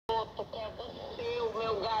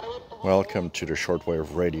Welcome to the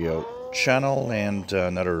Shortwave radio channel and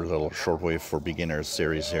another little Shortwave for Beginners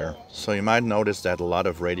series here. So you might notice that a lot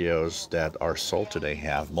of radios that are sold today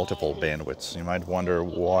have multiple bandwidths. You might wonder,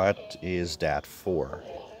 what is that for?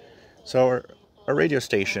 So a radio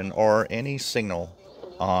station or any signal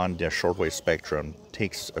on the shortwave spectrum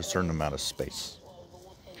takes a certain amount of space.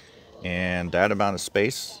 And that amount of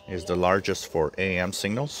space is the largest for AM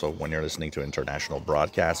signals. So when you're listening to international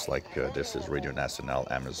broadcasts, like this is Radio Nacional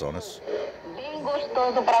Amazonas.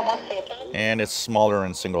 And it's smaller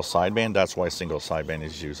in single sideband. That's why single sideband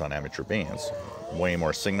is used on amateur bands. Way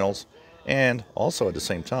more signals. And also at the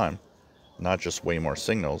same time, not just way more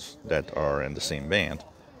signals that are in the same band,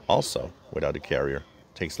 also without a carrier,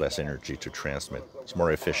 takes less energy to transmit. It's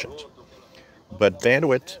more efficient. But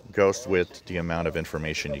bandwidth goes with the amount of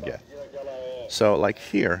information you get. So like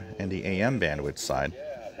here in the AM bandwidth side,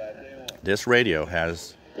 this radio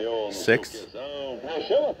has 6,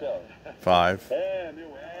 5,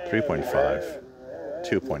 3.5,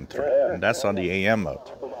 2.3. And that's on the AM mode.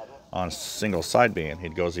 On single sideband,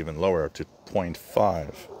 it goes even lower to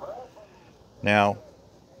 0.5. Now,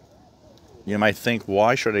 you might think,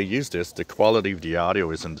 why should I use this? The quality of the audio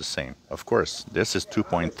isn't the same. Of course, this is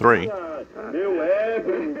 2.3.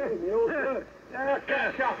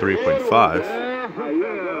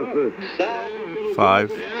 3.5,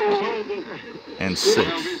 5, and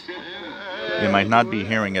 6. You might not be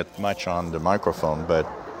hearing it much on the microphone, but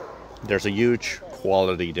there's a huge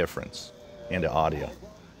quality difference in the audio.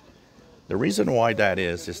 The reason why that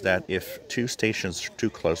is that if two stations are too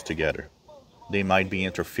close together, they might be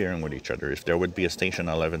interfering with each other. If there would be a station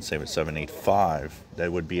 117785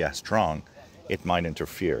 that would be as strong, it might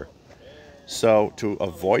interfere. So to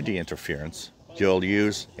avoid the interference, you'll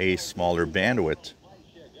use a smaller bandwidth,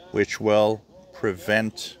 which will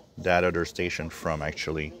prevent that other station from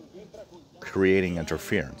actually creating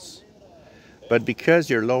interference. But because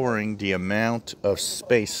you're lowering the amount of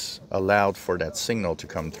space allowed for that signal to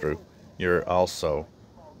come through, you're also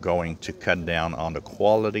going to cut down on the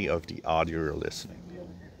quality of the audio you're listening.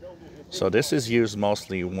 So this is used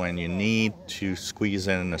mostly when you need to squeeze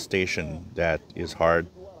in a station that is hard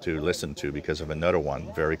to listen to because of another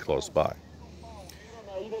one very close by.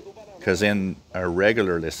 Because in a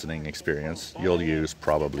regular listening experience, you'll use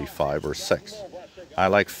probably 5 or 6. I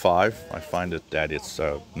like 5. I find that it's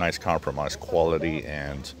a nice compromise quality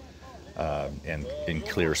and in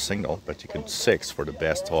clear signal, but you can 6 for the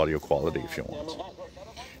best audio quality if you want.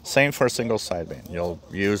 Same for single sideband. You'll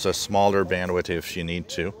use a smaller bandwidth if you need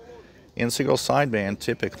to. In single sideband,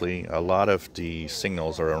 typically a lot of the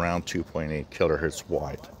signals are around 2.8 kilohertz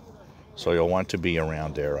wide. So you'll want to be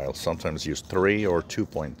around there. I'll sometimes use 3 or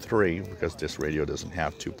 2.3 because this radio doesn't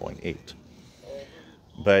have 2.8.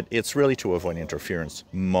 But it's really to avoid interference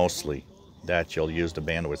mostly that you'll use the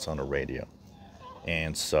bandwidths on a radio.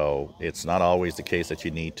 And so it's not always the case that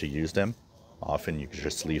you need to use them. Often you can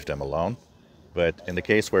just leave them alone. But in the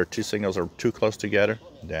case where two signals are too close together,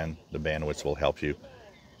 then the bandwidths will help you.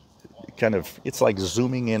 It's like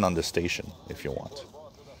zooming in on the station if you want.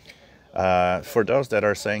 For those that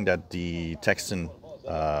are saying that the Texan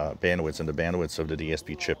bandwidths and the bandwidths of the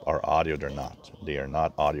DSP chip are audio, they're not. They are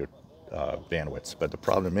not audio bandwidths. But the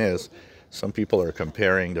problem is, some people are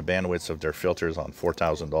comparing the bandwidths of their filters on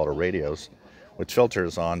 $4,000 radios with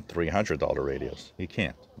filters on $300 radios. You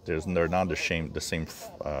can't. They're not the same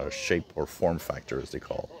shape or form factor as they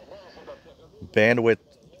call. Bandwidth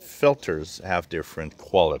filters have different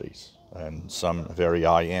qualities. And some very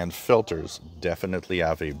high-end filters definitely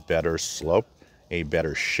have a better slope, a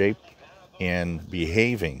better shape in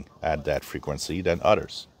behaving at that frequency than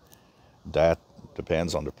others. That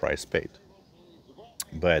depends on the price paid.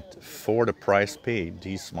 But for the price paid,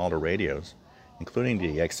 these smaller radios, including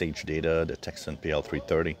the XH Data, the Texan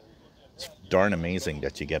PL330, it's darn amazing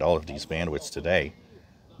that you get all of these bandwidths today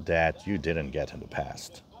that you didn't get in the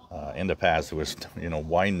past. In the past, it was,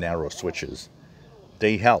 wide narrow switches.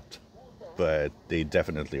 They helped, but they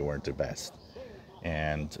definitely weren't the best.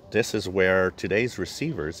 And this is where today's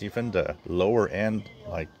receivers, even the lower end,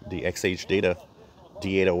 like the XH Data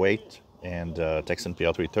D808 and Texan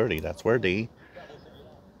PL330, that's where they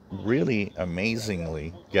really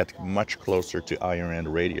amazingly get much closer to higher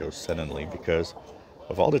end radios suddenly because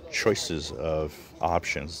of all the choices of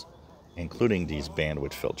options, including these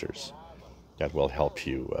bandwidth filters that will help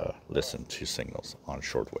you listen to signals on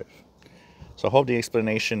shortwave. So I hope the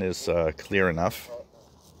explanation is clear enough.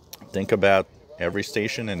 Think about every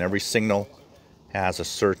station and every signal has a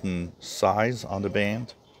certain size on the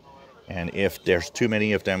band. And if there's too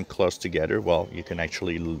many of them close together, well, you can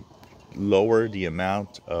actually lower the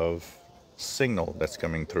amount of signal that's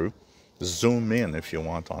coming through zoom in if you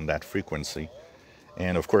want on that frequency.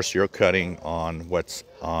 And of course you're cutting on what's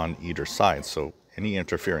on either side, so any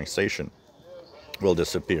interfering station will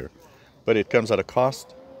disappear. But it comes at a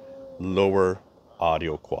cost, lower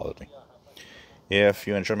audio quality. If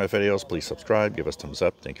you enjoy my videos, please subscribe, give us thumbs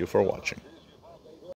up. Thank you for watching.